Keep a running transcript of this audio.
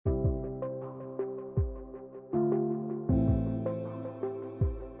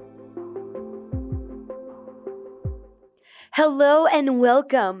Hello and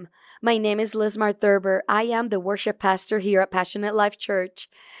welcome. My name is Lizmar Thurber. I am the worship pastor here at Passionate Life Church.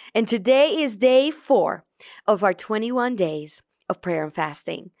 And today is day 4 of our 21 days of prayer and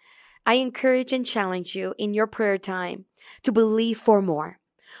fasting. I encourage and challenge you in your prayer time to believe for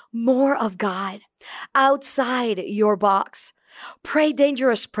more of God outside your box. Pray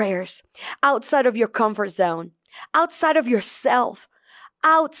dangerous prayers outside of your comfort zone, outside of yourself,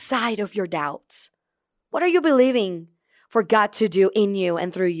 outside of your doubts. What are you believing for God to do in you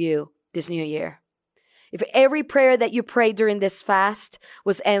and through you this new year? If every prayer that you prayed during this fast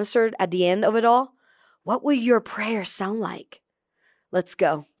was answered at the end of it all, what will your prayer sound like? Let's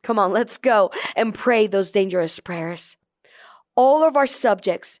go. Come on, let's go and pray those dangerous prayers. All of our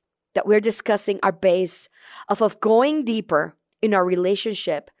subjects that we're discussing are based off of going deeper in our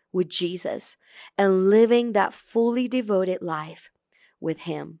relationship with Jesus and living that fully devoted life with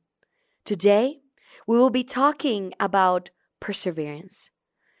Him. Today, we will be talking about perseverance.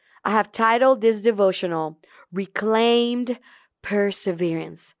 I have titled this devotional, Reclaimed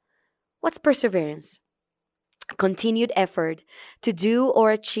Perseverance. What's perseverance? Continued effort to do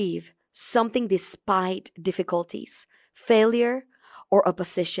or achieve something despite difficulties, failure, or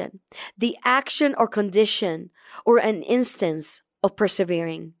opposition. The action or condition or an instance of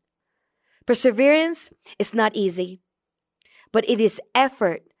persevering. Perseverance is not easy, but it is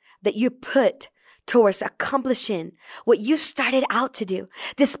effort that you put towards accomplishing what you started out to do,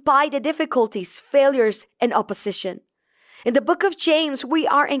 despite the difficulties, failures, and opposition. In the book of James, we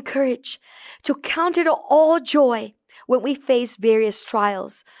are encouraged to count it all joy when we face various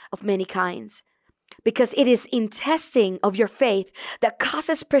trials of many kinds, because it is in testing of your faith that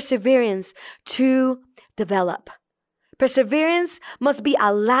causes perseverance to develop. Perseverance must be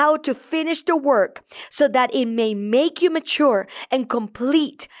allowed to finish the work so that it may make you mature and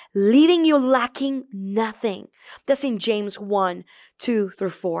complete, leaving you lacking nothing. That's in James 1, 2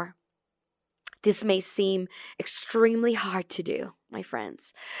 through 4. This may seem extremely hard to do, my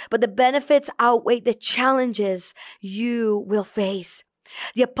friends, but the benefits outweigh the challenges you will face.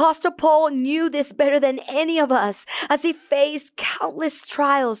 The Apostle Paul knew this better than any of us as he faced countless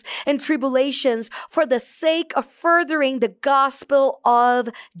trials and tribulations for the sake of furthering the gospel of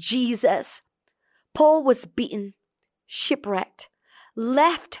Jesus. Paul was beaten, shipwrecked,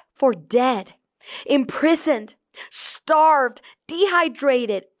 left for dead, imprisoned, starved,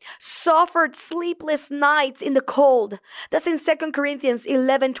 dehydrated, suffered sleepless nights in the cold. That's in 2 Corinthians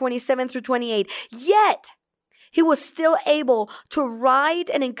 11, 27 through 28. Yet, he was still able to write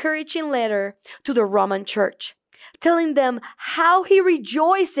an encouraging letter to the Roman church, telling them how he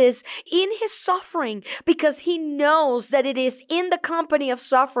rejoices in his suffering because he knows that it is in the company of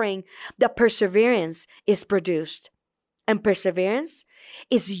suffering that perseverance is produced. And perseverance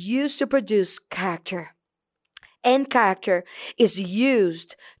is used to produce character. And character is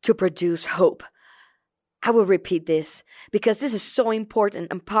used to produce hope. I will repeat this because this is so important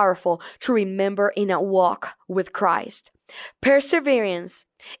and powerful to remember in a walk with Christ. Perseverance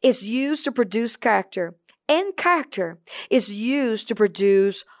is used to produce character, and character is used to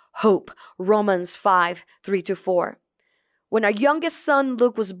produce hope. Romans 5, 3 to 4. When our youngest son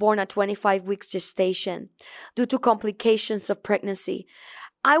Luke was born at 25 weeks gestation due to complications of pregnancy,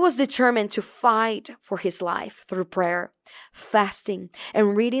 I was determined to fight for his life through prayer, fasting,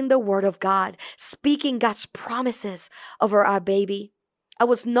 and reading the Word of God, speaking God's promises over our baby. I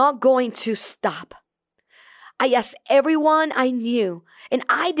was not going to stop. I asked everyone I knew and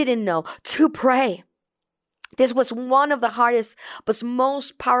I didn't know to pray. This was one of the hardest but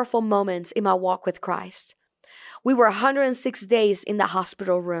most powerful moments in my walk with Christ. We were 106 days in the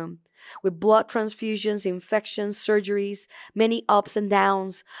hospital room with blood transfusions, infections, surgeries, many ups and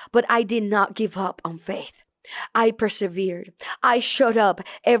downs, but I did not give up on faith. I persevered. I showed up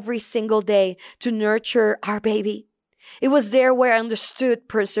every single day to nurture our baby. It was there where I understood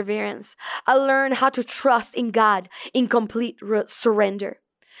perseverance. I learned how to trust in God in complete surrender.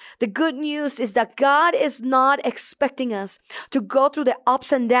 The good news is that God is not expecting us to go through the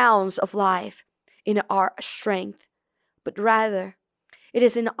ups and downs of life in our strength, but rather it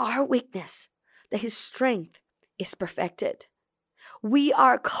is in our weakness that His strength is perfected. We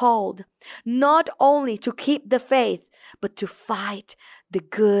are called not only to keep the faith, but to fight the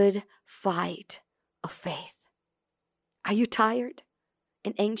good fight of faith. Are you tired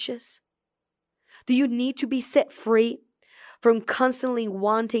and anxious? Do you need to be set free from constantly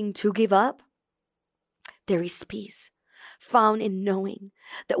wanting to give up? There is peace found in knowing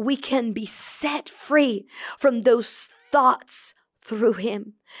that we can be set free from those thoughts through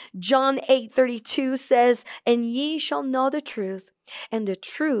Him. John 8:32 says, "And ye shall know the truth, and the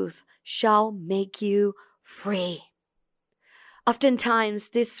truth shall make you free." Oftentimes,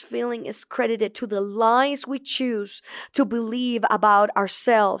 this feeling is credited to the lies we choose to believe about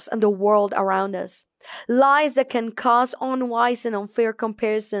ourselves and the world around us. Lies that can cause unwise and unfair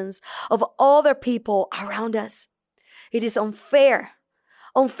comparisons of other people around us. It is unfair.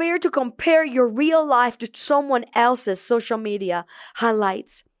 Unfair to compare your real life to someone else's social media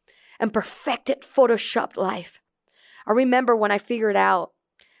highlights and perfected photoshopped life. I remember when I figured out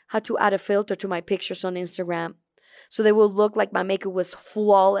how to add a filter to my pictures on Instagram so they will look like my makeup was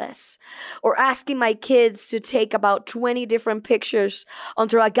flawless, or asking my kids to take about 20 different pictures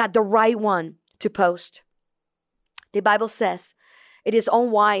until I got the right one to post. The Bible says it is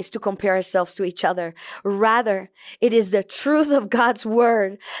unwise to compare ourselves to each other. Rather, it is the truth of God's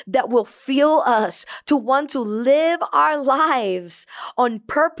word that will fuel us to want to live our lives on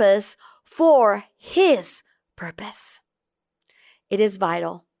purpose for His purpose. It is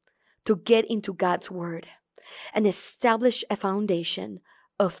vital to get into God's word and establish a foundation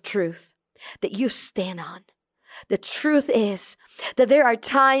of truth that you stand on. The truth is that there are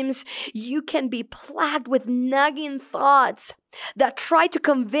times you can be plagued with nagging thoughts that try to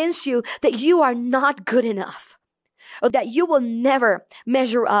convince you that you are not good enough, or that you will never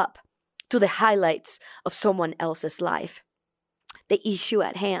measure up to the highlights of someone else's life. The issue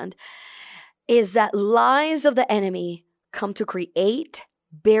at hand is that lies of the enemy come to create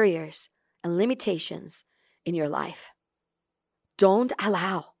barriers and limitations in your life. Don't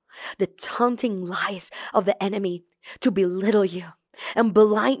allow the taunting lies of the enemy to belittle you and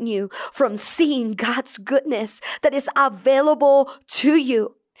blind you from seeing God's goodness that is available to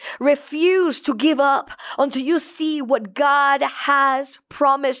you. Refuse to give up until you see what God has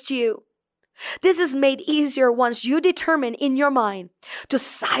promised you. This is made easier once you determine in your mind to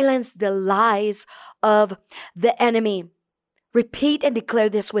silence the lies of the enemy. Repeat and declare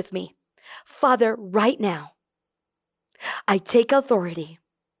this with me. Father, right now, I take authority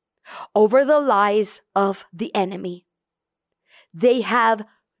over the lies of the enemy. They have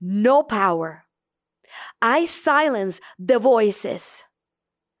no power. I silence the voices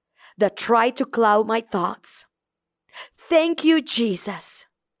that try to cloud my thoughts. Thank you, Jesus,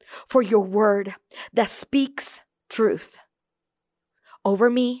 for your word that speaks truth over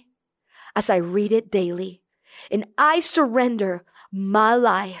me as I read it daily. And I surrender my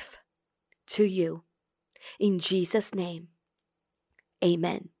life to you. In Jesus' name,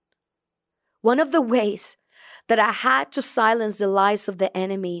 amen. One of the ways that I had to silence the lies of the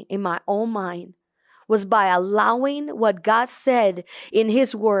enemy in my own mind was by allowing what God said in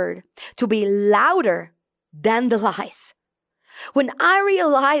His word to be louder than the lies. When I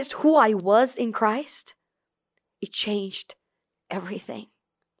realized who I was in Christ, it changed everything.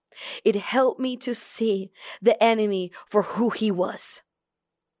 It helped me to see the enemy for who he was.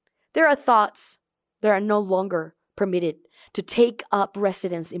 There are thoughts that are no longer permitted to take up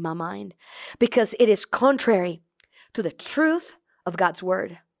residence in my mind because it is contrary to the truth of God's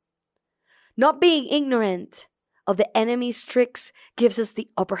word. Not being ignorant of the enemy's tricks gives us the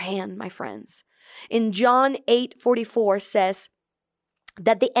upper hand, my friends. In John 8:44 says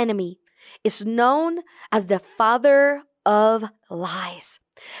that the enemy is known as the father of lies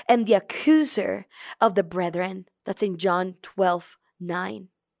and the accuser of the brethren. That's in John 12:9.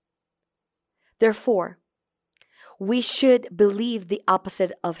 Therefore, we should believe the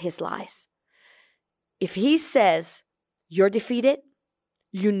opposite of his lies. If he says you're defeated,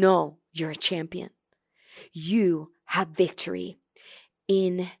 you know you're a champion. You have victory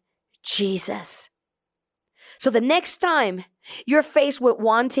in Jesus. So the next time you're faced with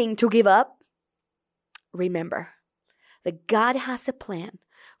wanting to give up, remember that God has a plan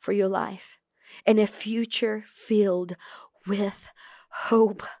for your life and a future filled with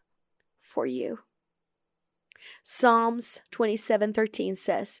hope for you. Psalms 27:13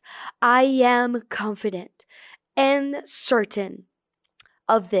 says, I am confident and certain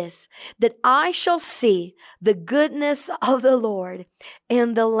of this, that I shall see the goodness of the Lord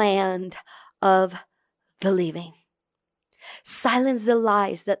in the land of the living. Silence the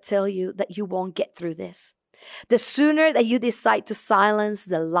lies that tell you that you won't get through this. The sooner that you decide to silence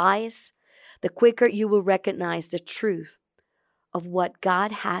the lies, the quicker you will recognize the truth of what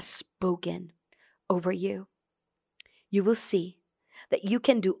God has spoken over you. You will see that you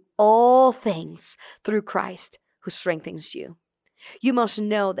can do all things through Christ who strengthens you. You must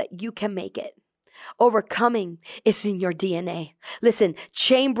know that you can make it. Overcoming is in your DNA. Listen,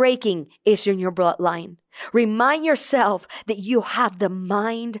 chain breaking is in your bloodline. Remind yourself that you have the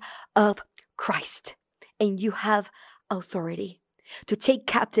mind of Christ and you have authority to take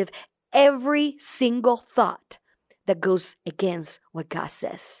captive every single thought that goes against what God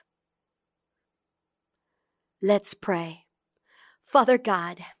says. Let's pray. Father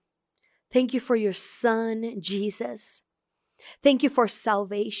God, thank you for your Son, Jesus. Thank you for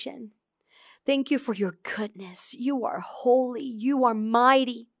salvation. Thank you for your goodness. You are holy. You are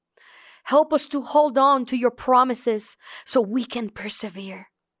mighty. Help us to hold on to your promises so we can persevere.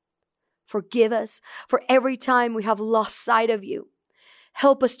 Forgive us for every time we have lost sight of you.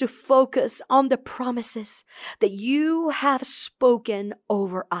 Help us to focus on the promises that you have spoken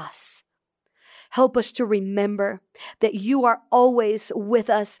over us. Help us to remember that you are always with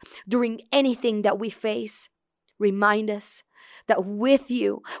us during anything that we face. Remind us that with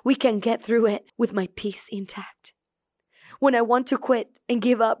you, we can get through it with my peace intact. When I want to quit and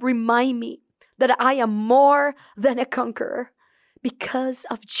give up, remind me that I am more than a conqueror because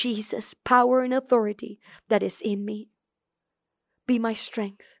of Jesus' power and authority that is in me. Be my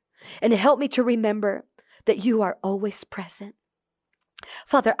strength and help me to remember that you are always present.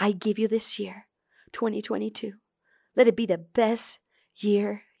 Father, I give you this year, 2022. Let it be the best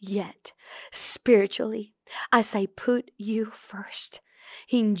year yet, spiritually, as I put you first.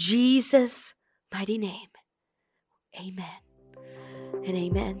 In Jesus' mighty name, amen and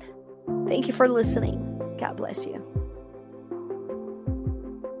amen. Thank you for listening. God bless you.